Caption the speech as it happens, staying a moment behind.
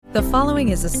The following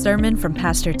is a sermon from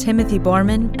Pastor Timothy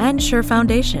Borman and Sure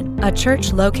Foundation, a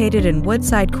church located in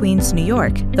Woodside, Queens, New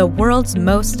York, the world's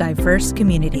most diverse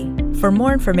community. For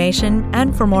more information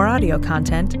and for more audio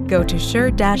content, go to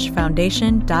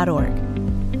sure-foundation.org.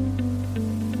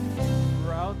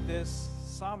 Throughout this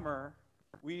summer,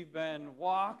 we've been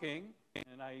walking,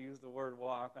 and I use the word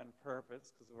walk on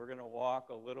purpose because we're going to walk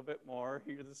a little bit more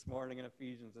here this morning in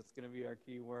Ephesians. It's going to be our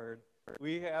key word.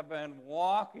 We have been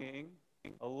walking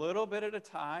a little bit at a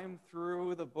time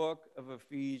through the book of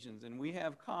Ephesians, and we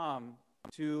have come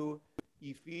to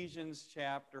Ephesians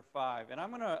chapter 5. And I'm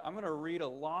gonna read a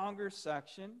longer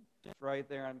section. It's right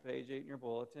there on page 8 in your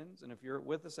bulletins. And if you're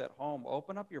with us at home,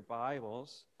 open up your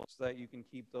Bibles so that you can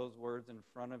keep those words in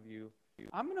front of you.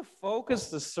 I'm going to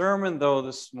focus the sermon, though,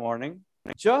 this morning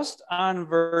just on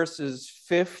verses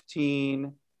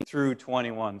 15 through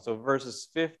 21. So verses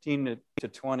 15 to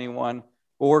 21.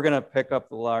 But we're going to pick up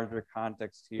the larger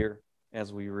context here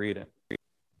as we read it.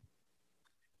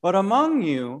 But among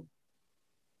you,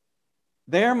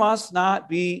 there must not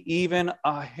be even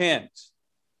a hint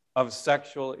of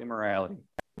sexual immorality,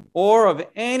 or of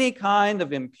any kind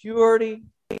of impurity,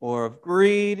 or of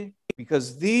greed,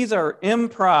 because these are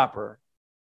improper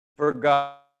for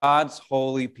God's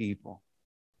holy people.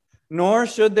 Nor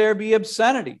should there be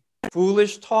obscenity,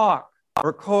 foolish talk,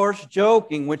 or coarse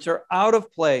joking, which are out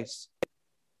of place,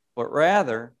 but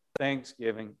rather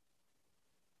thanksgiving.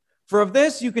 For of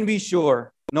this you can be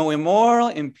sure, no immoral,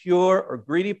 impure, or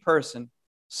greedy person,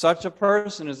 such a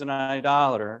person as an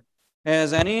idolater,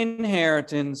 has any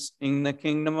inheritance in the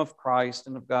kingdom of Christ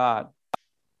and of God.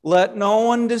 Let no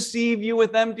one deceive you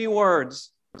with empty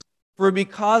words, for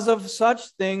because of such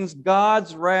things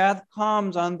God's wrath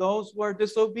comes on those who are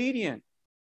disobedient.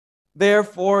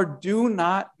 Therefore, do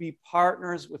not be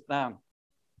partners with them.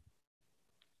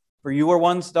 For you were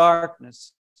once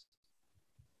darkness,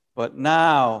 but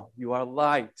now you are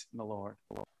light in the Lord.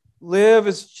 Live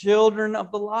as children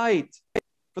of the light,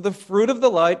 for the fruit of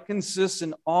the light consists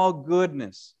in all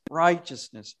goodness,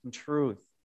 righteousness, and truth.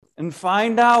 And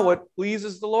find out what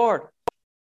pleases the Lord.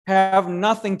 Have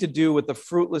nothing to do with the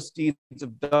fruitless deeds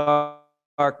of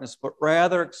darkness, but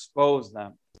rather expose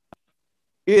them.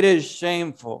 It is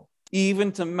shameful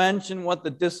even to mention what the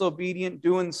disobedient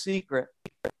do in secret.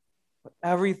 But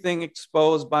everything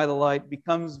exposed by the light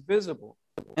becomes visible,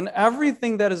 and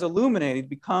everything that is illuminated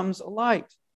becomes a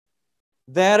light.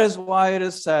 That is why it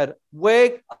is said,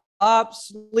 "Wake up,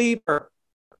 sleeper,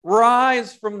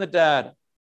 rise from the dead,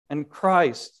 and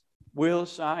Christ will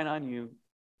shine on you."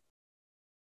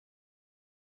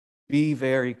 Be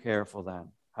very careful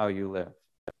then how you live,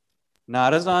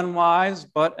 not as unwise,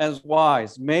 but as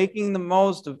wise, making the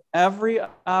most of every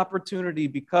opportunity,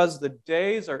 because the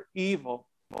days are evil.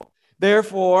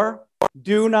 Therefore,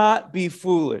 do not be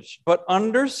foolish, but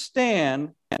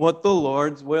understand what the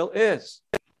Lord's will is.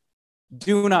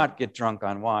 Do not get drunk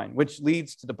on wine, which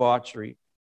leads to debauchery.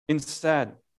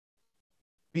 Instead,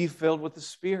 be filled with the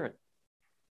Spirit,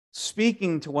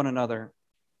 speaking to one another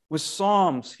with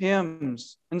psalms,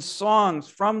 hymns, and songs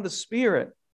from the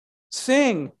Spirit.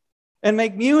 Sing and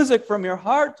make music from your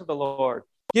heart to the Lord,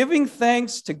 giving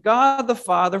thanks to God the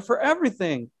Father for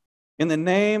everything in the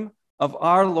name of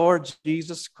our Lord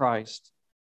Jesus Christ.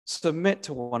 Submit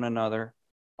to one another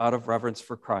out of reverence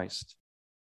for Christ.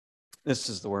 This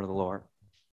is the word of the Lord.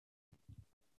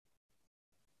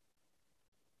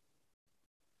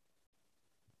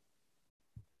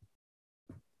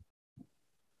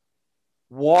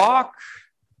 Walk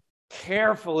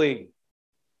carefully.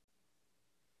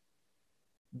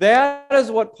 That is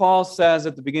what Paul says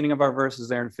at the beginning of our verses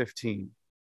there in 15.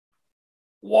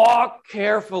 Walk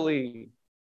carefully.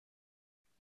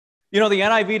 You know, the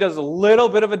NIV does a little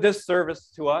bit of a disservice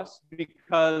to us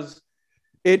because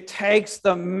it takes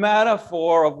the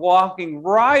metaphor of walking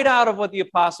right out of what the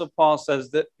Apostle Paul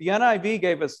says. That the NIV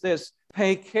gave us this: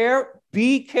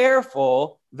 be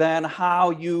careful then how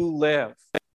you live.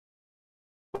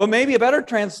 But maybe a better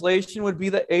translation would be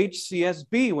the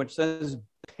HCSB, which says,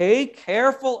 pay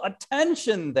careful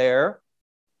attention there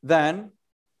then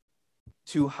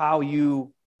to how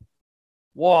you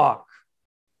walk.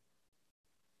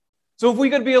 So if we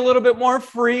could be a little bit more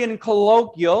free and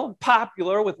colloquial,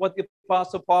 popular with what the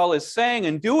Apostle Paul is saying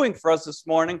and doing for us this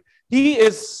morning, he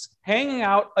is hanging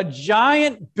out a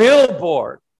giant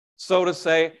billboard, so to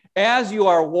say, as you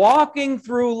are walking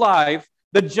through life.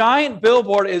 The giant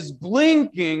billboard is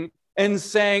blinking and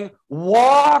saying,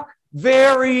 walk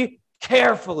very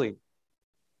carefully.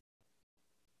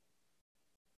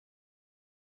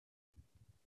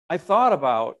 I thought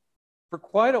about, for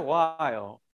quite a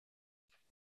while,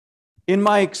 in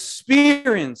my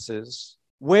experiences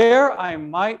where I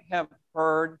might have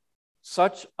heard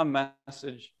such a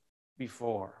message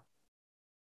before.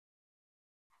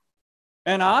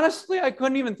 And honestly, I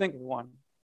couldn't even think of one.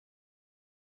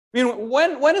 I mean,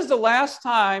 when is the last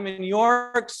time in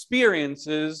your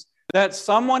experiences that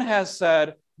someone has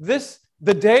said,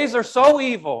 the days are so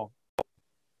evil,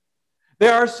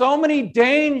 there are so many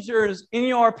dangers in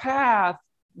your path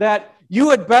that you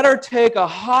had better take a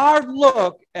hard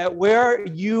look at where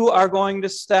you are going to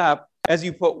step as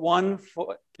you put one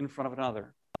foot in front of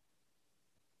another?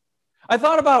 I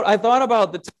thought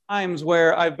about the times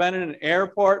where I've been in an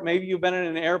airport, maybe you've been in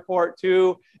an airport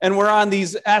too, and we're on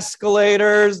these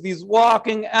escalators, these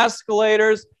walking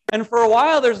escalators, and for a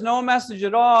while there's no message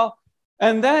at all.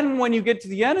 And then when you get to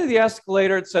the end of the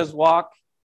escalator, it says walk,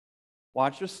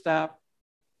 watch your step.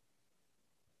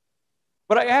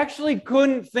 But I actually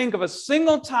couldn't think of a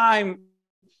single time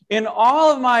in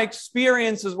all of my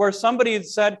experiences where somebody had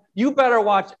said, you better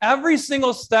watch every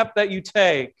single step that you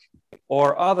take,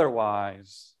 or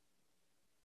otherwise,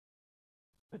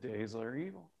 the days are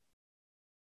evil.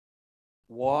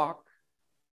 Walk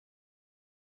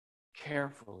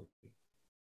carefully.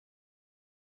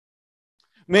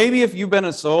 Maybe if you've been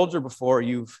a soldier before,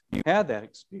 you've had that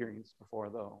experience before,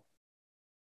 though,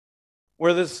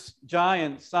 where this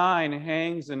giant sign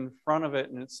hangs in front of it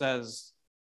and it says,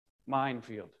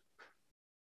 minefield.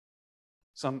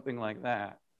 Something like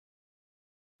that.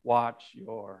 Watch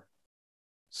your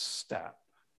step.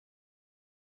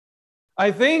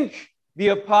 I think the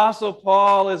Apostle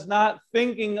Paul is not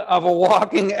thinking of a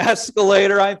walking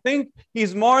escalator. I think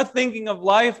he's more thinking of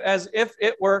life as if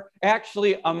it were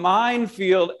actually a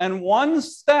minefield, and one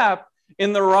step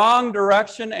in the wrong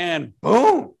direction and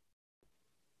boom.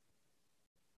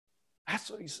 That's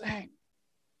what he's saying.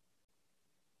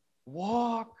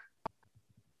 Walk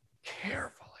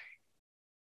carefully.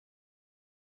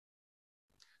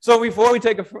 So before we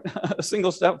take a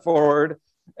single step forward,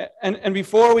 and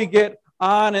before we get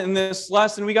on in this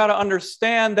lesson, we got to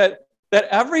understand that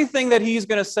everything that he's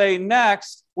going to say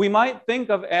next, we might think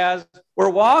of as we're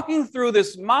walking through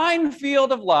this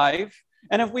minefield of life,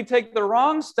 and if we take the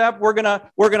wrong step, we're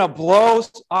gonna blow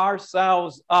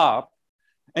ourselves up.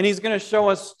 And he's going to show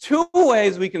us two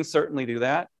ways we can certainly do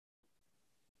that,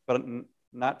 but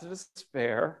not to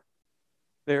despair.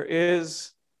 There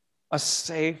is a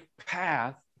safe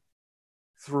path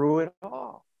through it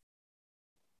all.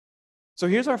 So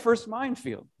here's our first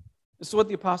minefield. This is what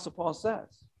the Apostle Paul says.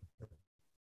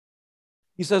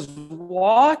 He says,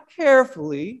 walk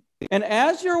carefully, and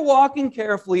as you're walking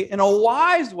carefully in a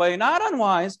wise way, not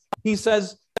unwise, he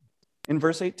says in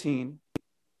verse 18,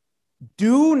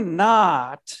 do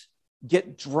not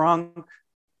get drunk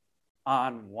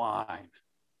on wine.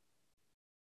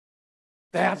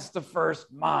 That's the first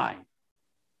mine.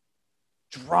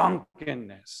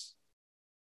 Drunkenness.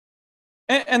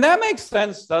 And that makes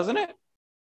sense, doesn't it? It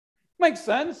makes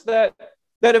sense that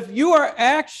if you are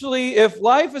actually, if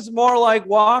life is more like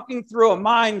walking through a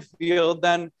minefield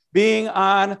than being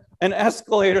on an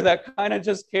escalator that kind of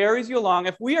just carries you along,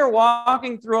 if we are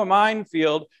walking through a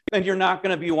minefield, then you're not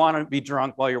going to want to be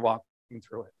drunk while you're walking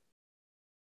through it.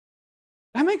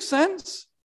 That makes sense.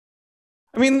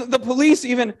 I mean, the police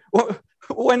even,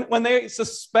 when they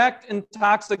suspect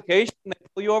intoxication, they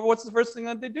pull you over, what's the first thing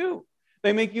that they do?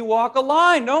 They make you walk a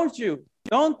line, don't you?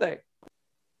 Don't they?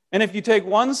 And if you take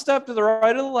one step to the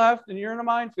right or the left and you're in a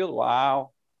minefield,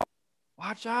 wow.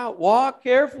 Watch out. Walk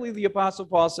carefully, the Apostle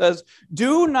Paul says.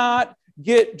 Do not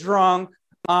get drunk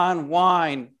on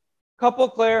wine. Couple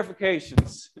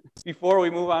clarifications before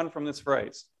we move on from this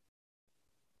phrase.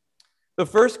 The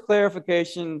first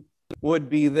clarification would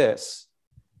be this,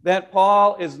 that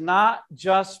Paul is not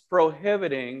just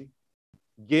prohibiting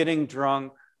getting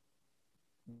drunk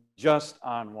just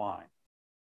on wine.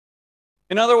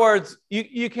 In other words,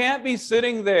 you can't be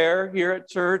sitting there here at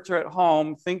church or at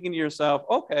home thinking to yourself,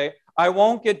 okay, I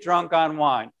won't get drunk on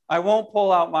wine. I won't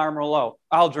pull out my Merlot.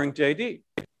 I'll drink JD.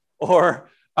 Or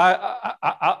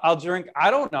I'll drink, I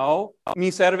don't know, mi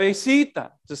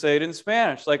cervecita, to say it in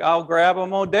Spanish. Like I'll grab a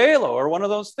Modelo or one of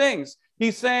those things.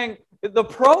 He's saying the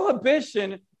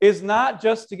prohibition is not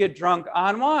just to get drunk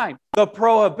on wine. The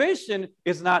prohibition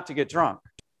is not to get drunk.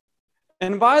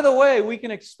 And by the way, we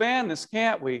can expand this,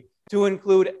 can't we, to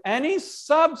include any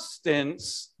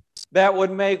substance that would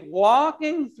make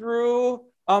walking through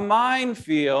a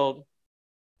minefield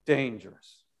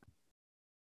dangerous.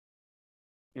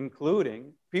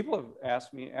 Including, people have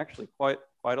asked me actually quite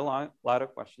a lot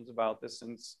of questions about this,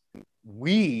 since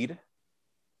weed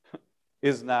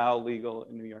is now legal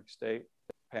in New York State.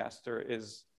 Pastor,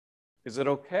 is it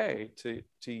okay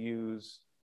to use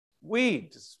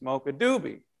weed, to smoke a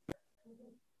doobie?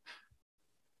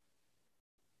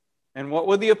 And what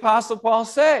would the Apostle Paul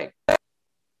say?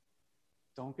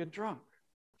 Don't get drunk.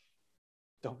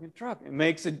 Don't get drunk. It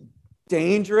makes it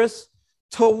dangerous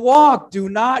to walk. Do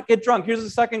not get drunk. Here's the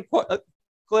second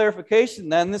clarification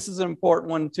then. This is an important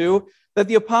one too, that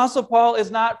the Apostle Paul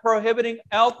is not prohibiting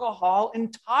alcohol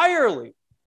entirely.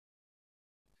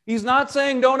 He's not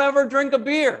saying don't ever drink a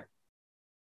beer.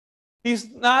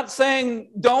 He's not saying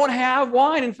don't have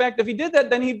wine. In fact, if he did that,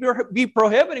 then he'd be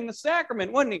prohibiting the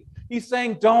sacrament, wouldn't he? He's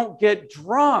saying don't get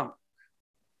drunk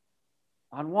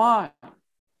on wine.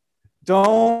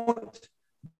 Don't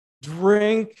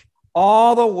drink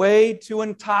all the way to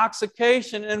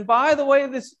intoxication. And by the way,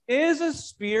 this is a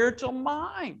spiritual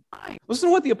mind. Listen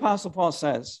to what the Apostle Paul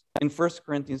says in 1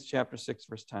 Corinthians chapter 6,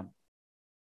 verse 10.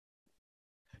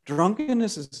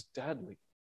 Drunkenness is deadly.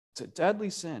 It's a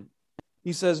deadly sin.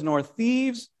 He says, nor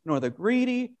thieves, nor the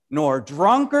greedy, nor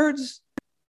drunkards,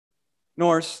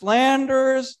 nor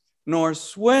slanderers, nor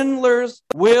swindlers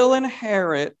will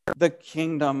inherit the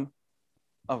kingdom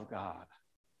of God.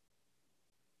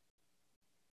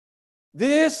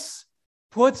 This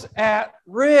puts at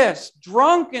risk,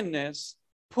 drunkenness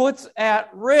puts at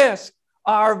risk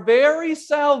our very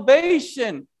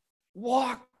salvation.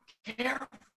 Walk carefully.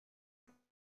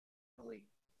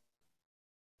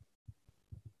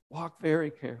 Walk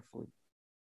very carefully.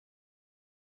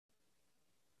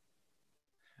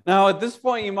 Now, at this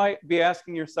point, you might be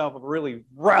asking yourself a really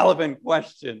relevant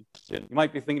question. You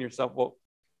might be thinking to yourself, well,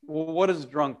 what is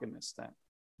drunkenness then?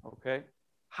 Okay?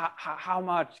 How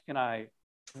much can I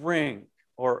drink?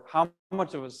 Or how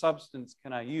much of a substance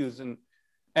can I use? And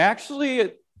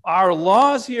actually, our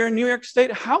laws here in New York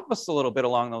State help us a little bit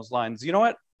along those lines. You know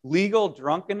what legal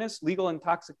drunkenness, legal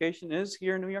intoxication is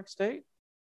here in New York State?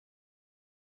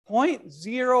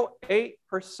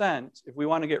 0.08%, if we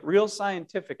want to get real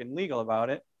scientific and legal about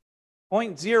it,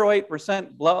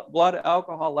 0.08% blood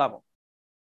alcohol level.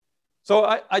 So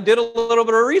I did a little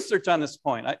bit of research on this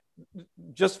point,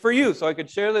 just for you, so I could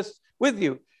share this with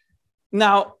you.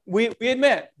 Now, we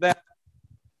admit that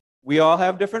we all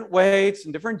have different weights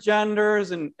and different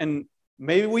genders, and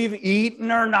maybe we've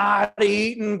eaten or not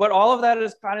eaten, but all of that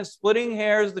is kind of splitting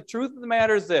hairs. The truth of the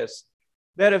matter is this,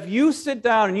 that if you sit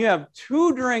down and you have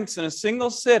 2 drinks in a single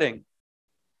sitting,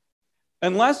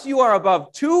 unless you are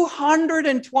above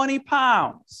 220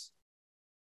 pounds,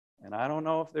 and I don't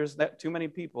know if there's too many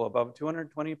people above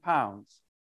 220 pounds,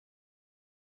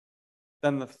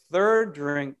 then the 3rd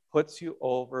drink puts you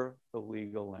over the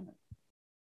legal limit.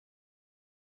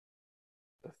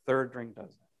 The 3rd drink does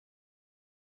that.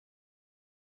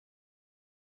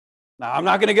 Now, I'm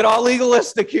not going to get all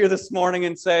legalistic here this morning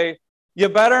and say, you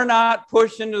better not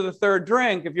push into the 3rd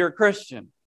drink if you're a Christian.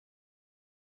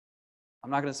 I'm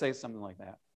not going to say something like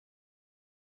that.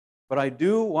 But I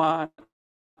do want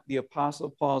the Apostle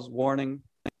Paul's warning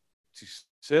to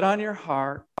sit on your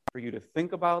heart, for you to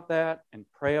think about that and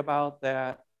pray about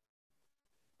that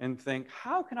and think,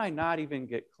 how can I not even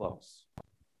get close?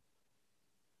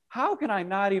 How can I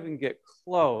not even get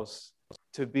close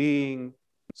to being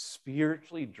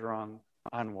spiritually drunk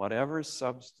on whatever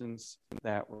substance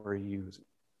that we're using?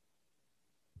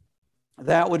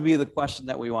 That would be the question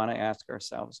that we want to ask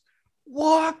ourselves.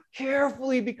 Walk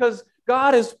carefully, because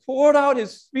God has poured out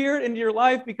His Spirit into your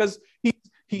life, because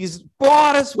He's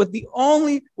bought us with the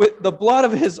blood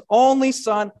of His only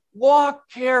Son. Walk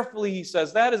carefully, he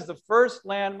says. That is the first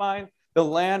landmine, the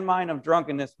landmine of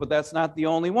drunkenness, but that's not the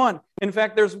only one. In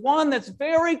fact, there's one that's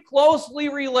very closely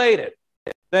related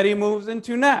that he moves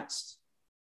into next.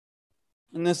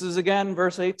 And this is again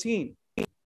verse 18. He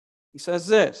says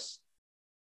this,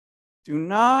 do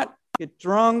not get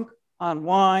drunk on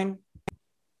wine,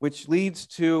 which leads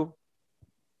to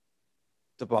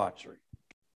debauchery.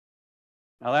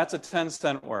 Now that's a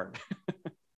 10-cent word.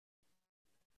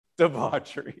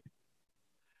 Debauchery.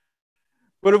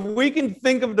 But if we can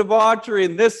think of debauchery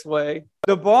in this way,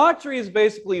 debauchery is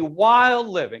basically wild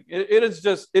living. It's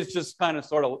just kind of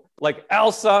sort of like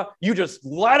Elsa. You just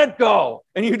let it go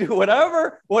and you do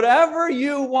whatever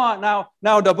you want.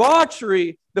 Now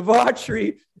debauchery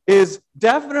is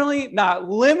definitely not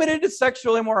limited to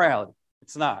sexual immorality.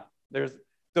 It's not.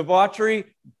 Debauchery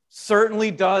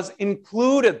certainly does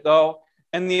include it, though.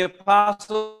 And the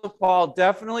Apostle Paul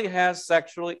definitely has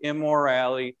sexual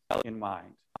immorality in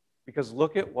mind. Because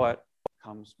look at what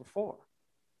comes before.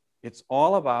 It's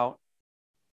all about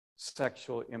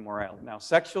sexual immorality. Now,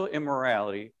 sexual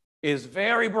immorality is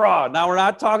very broad. Now, we're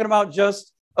not talking about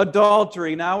just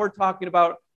adultery. Now we're talking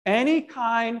about any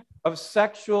kind of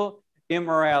sexual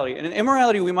immorality. And in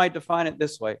immorality, we might define it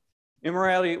this way.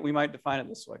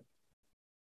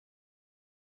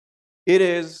 It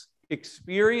is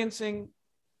experiencing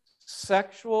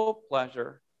sexual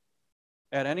pleasure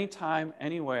at any time,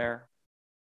 anywhere,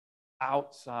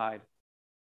 outside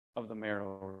of the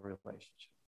marital relationship.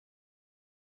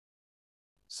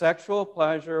 Sexual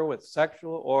pleasure with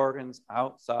sexual organs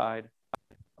outside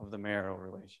of the marital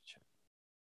relationship.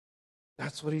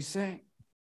 That's what he's saying.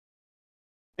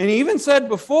 And he even said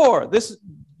before, this,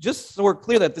 just so we're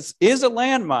clear that this is a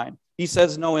landmine, he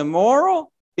says, no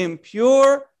immoral,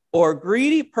 impure, or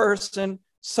greedy person,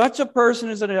 such a person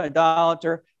as an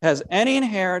idolater, has any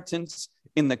inheritance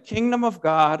in the kingdom of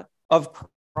God, of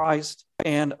Christ,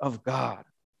 and of God.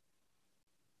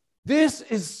 This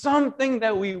is something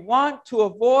that we want to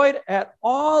avoid at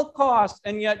all costs,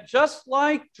 and yet just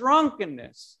like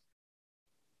drunkenness,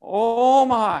 oh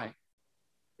my,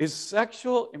 is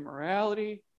sexual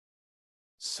immorality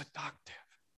seductive.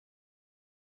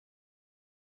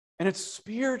 And it's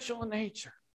spiritual in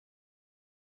nature.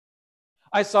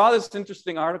 I saw this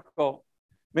interesting article,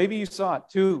 maybe you saw it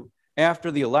too,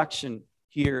 after the election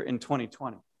here in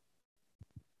 2020.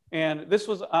 And this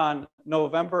was on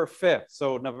November 5th.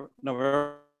 So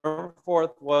November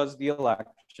 4th was the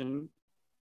election.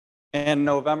 And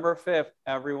November 5th,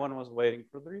 everyone was waiting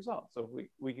for the results. So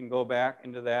we can go back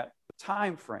into that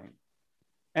time frame.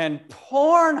 And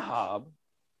Pornhub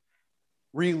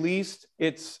released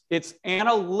its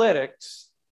analytics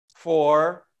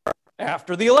for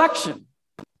after the election.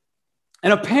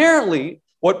 And apparently,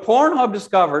 what Pornhub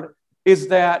discovered is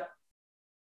that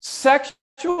sexual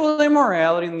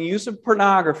immorality and the use of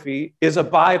pornography is a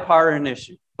bipartisan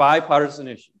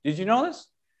issue. Did you know this?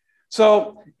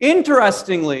 So,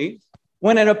 interestingly,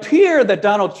 when it appeared that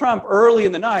Donald Trump early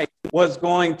in the night was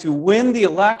going to win the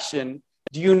election,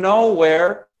 do you know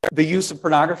where the use of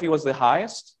pornography was the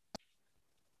highest?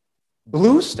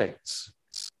 Blue states.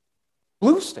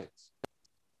 Blue states.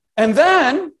 And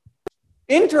then,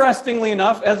 interestingly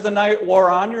enough, as the night wore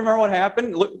on, you remember what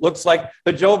happened? Looks like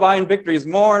the Joe Biden victory is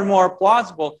more and more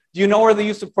plausible. Do you know where the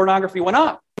use of pornography went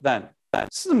up then?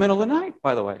 This is the middle of the night,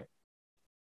 by the way.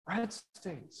 Red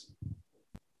states.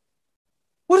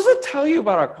 What does it tell you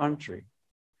about our country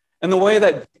and the way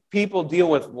that people deal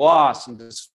with loss and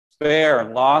despair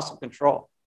and loss of control?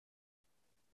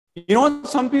 You know what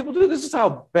some people do? This is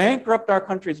how bankrupt our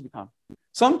country has become.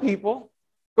 Some people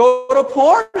go to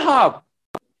Pornhub.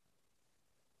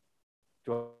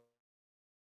 Do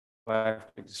I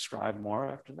have to describe more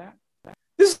after that?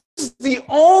 This is the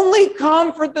only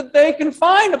comfort that they can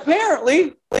find,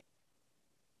 apparently.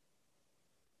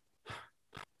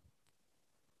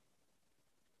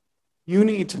 You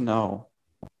need to know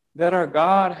that our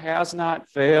God has not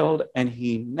failed, and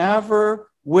he never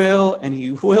will, and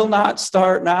he will not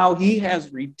start now. He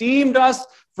has redeemed us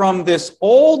from this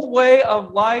old way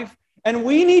of life, and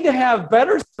we need to have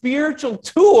better spiritual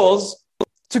tools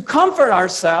to comfort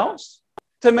ourselves,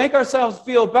 to make ourselves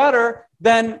feel better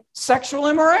than sexual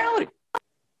immorality.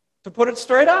 To put it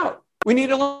straight out, we need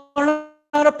to learn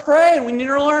how to pray, and we need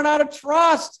to learn how to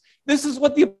trust. This is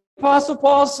what the Apostle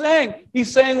Paul is saying.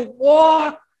 He's saying,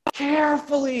 walk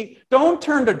carefully. Don't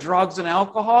turn to drugs and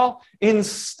alcohol.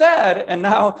 Instead, and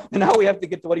now we have to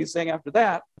get to what he's saying after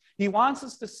that. He wants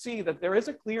us to see that there is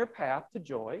a clear path to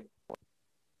joy.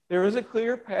 There is a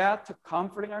clear path to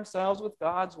comforting ourselves with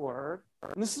God's word.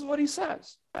 And this is what he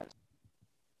says.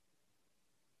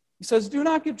 He says, do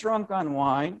not get drunk on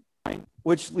wine,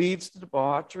 which leads to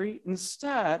debauchery.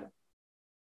 Instead,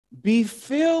 be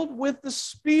filled with the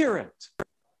Spirit,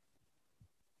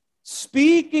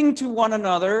 speaking to one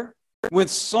another with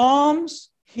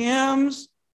psalms, hymns,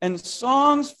 and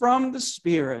songs from the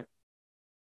Spirit.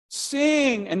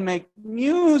 Sing and make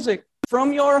music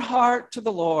from your heart to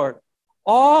the Lord,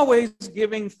 always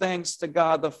giving thanks to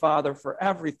God the Father for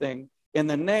everything in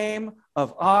the name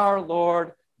of our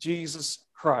Lord Jesus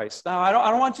Christ. Now, I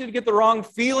don't want you to get the wrong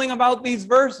feeling about these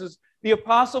verses. The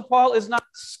Apostle Paul is not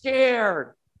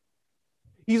scared.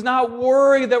 He's not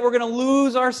worried that we're going to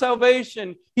lose our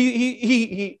salvation.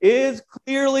 He is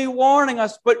clearly warning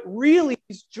us, but really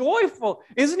he's joyful.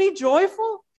 Isn't he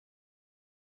joyful?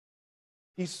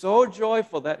 He's so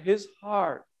joyful that his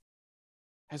heart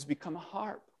has become a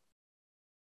harp.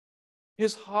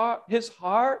 His heart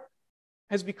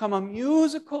has become a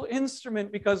musical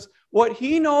instrument, because what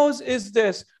he knows is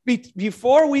this: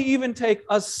 before we even take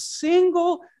a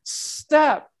single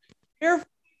step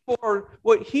forward,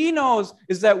 what he knows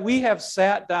is that we have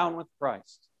sat down with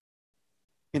Christ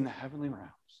in the heavenly realms.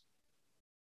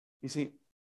 You see,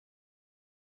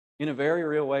 in a very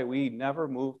real way, we never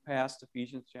move past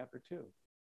Ephesians chapter 2.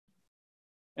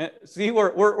 And see,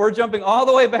 we're jumping all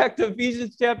the way back to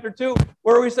Ephesians chapter 2,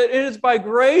 where we said, it is by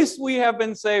grace we have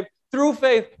been saved through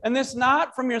faith. And this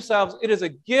not from yourselves. It is a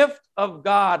gift of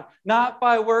God, not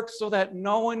by works, so that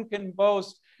no one can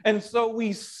boast. And so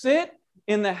we sit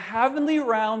in the heavenly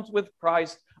realms with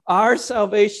Christ. Our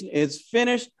salvation is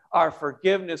finished. Our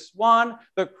forgiveness won.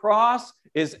 The cross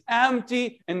is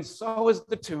empty, and so is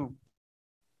the tomb.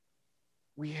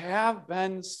 We have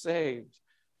been saved.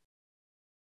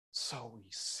 So we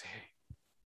sing.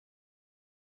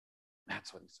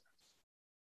 That's what he says.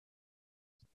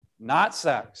 Not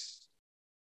sex,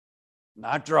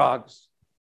 not drugs,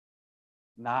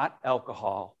 not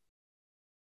alcohol.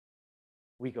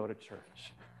 We go to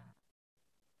church.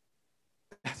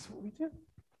 That's what we do.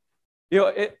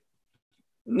 You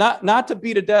know, not to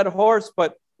beat a dead horse,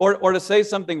 but or to say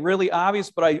something really obvious,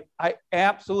 but I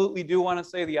absolutely do want to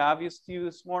say the obvious to you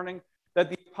this morning, that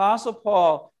the Apostle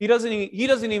Paul, he doesn't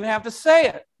even have to say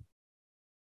it.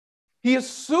 He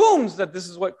assumes that this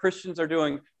is what Christians are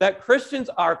doing, that Christians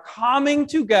are coming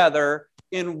together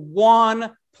in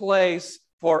one place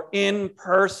for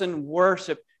in-person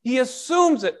worship. He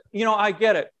assumes it. You know, I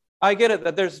get it. I get it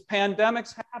that there's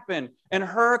pandemics happen and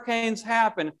hurricanes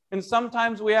happen, and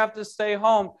sometimes we have to stay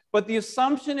home. But the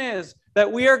assumption is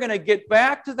that we are going to get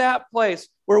back to that place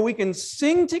where we can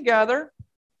sing together,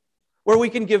 where we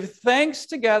can give thanks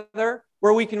together,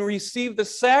 where we can receive the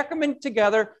sacrament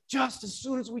together just as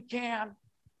soon as we can.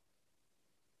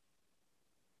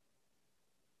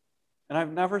 And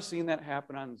I've never seen that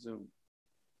happen on Zoom.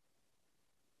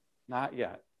 Not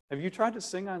yet. Have you tried to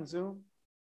sing on Zoom?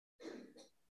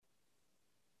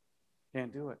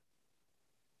 Can't do it.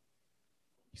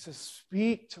 He says,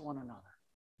 speak to one another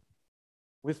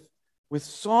with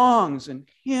songs and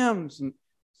hymns and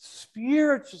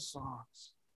spiritual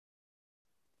songs,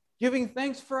 giving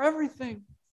thanks for everything.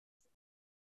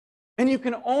 And you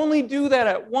can only do that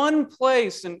at one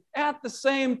place and at the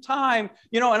same time.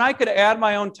 You know, and I could add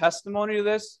my own testimony to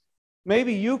this.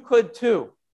 Maybe you could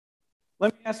too.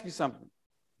 Let me ask you something.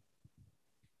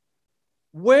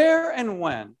 Where and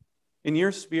when in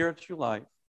your spiritual life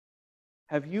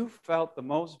have you felt the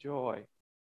most joy,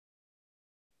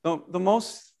 the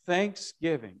most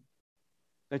thanksgiving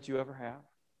that you ever have,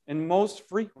 and most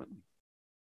frequently?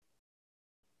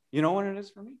 You know when it is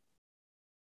for me?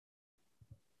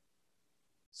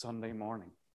 Sunday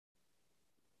morning.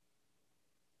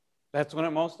 That's when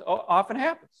it most often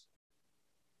happens.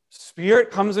 Spirit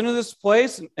comes into this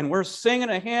place, and we're singing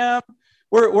a hymn.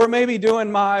 We're maybe doing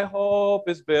 "My hope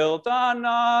is built on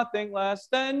nothing less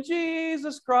than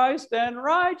Jesus Christ and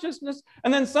righteousness,"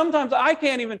 and then sometimes I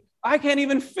can't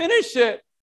even finish it.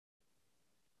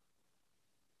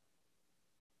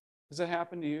 Does it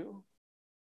happen to you?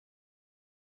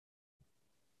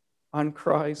 On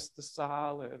Christ, the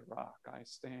solid rock, I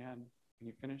stand. Can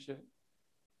you finish it?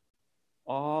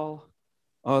 All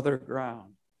other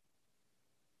ground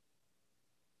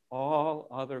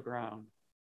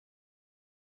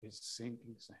is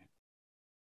sinking sand.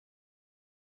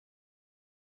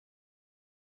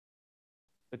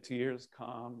 The tears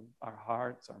come, our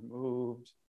hearts are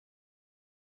moved,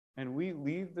 and we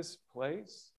leave this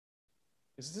place.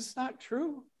 Is this not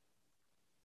true?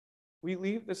 We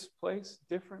leave this place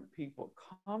different people,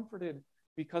 comforted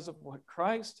because of what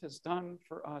Christ has done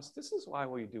for us. This is why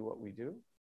we do what we do.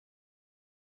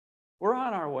 We're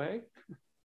on our way.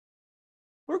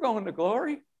 We're going to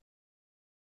glory.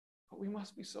 But we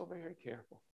must be so very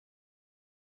careful.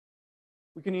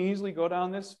 We can easily go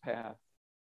down this path,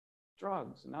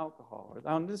 drugs and alcohol, or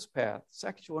down this path,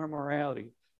 sexual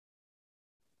immorality.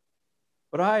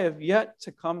 But I have yet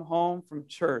to come home from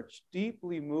church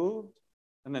deeply moved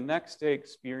and the next day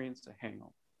experience a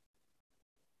hangover.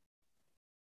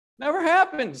 Never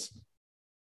happens.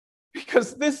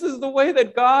 Because this is the way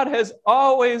that God has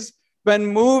always been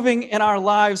moving in our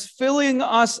lives, filling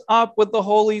us up with the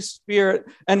Holy Spirit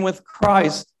and with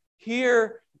Christ.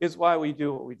 Here is why we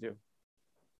do what we do.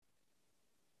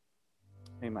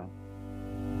 Amen.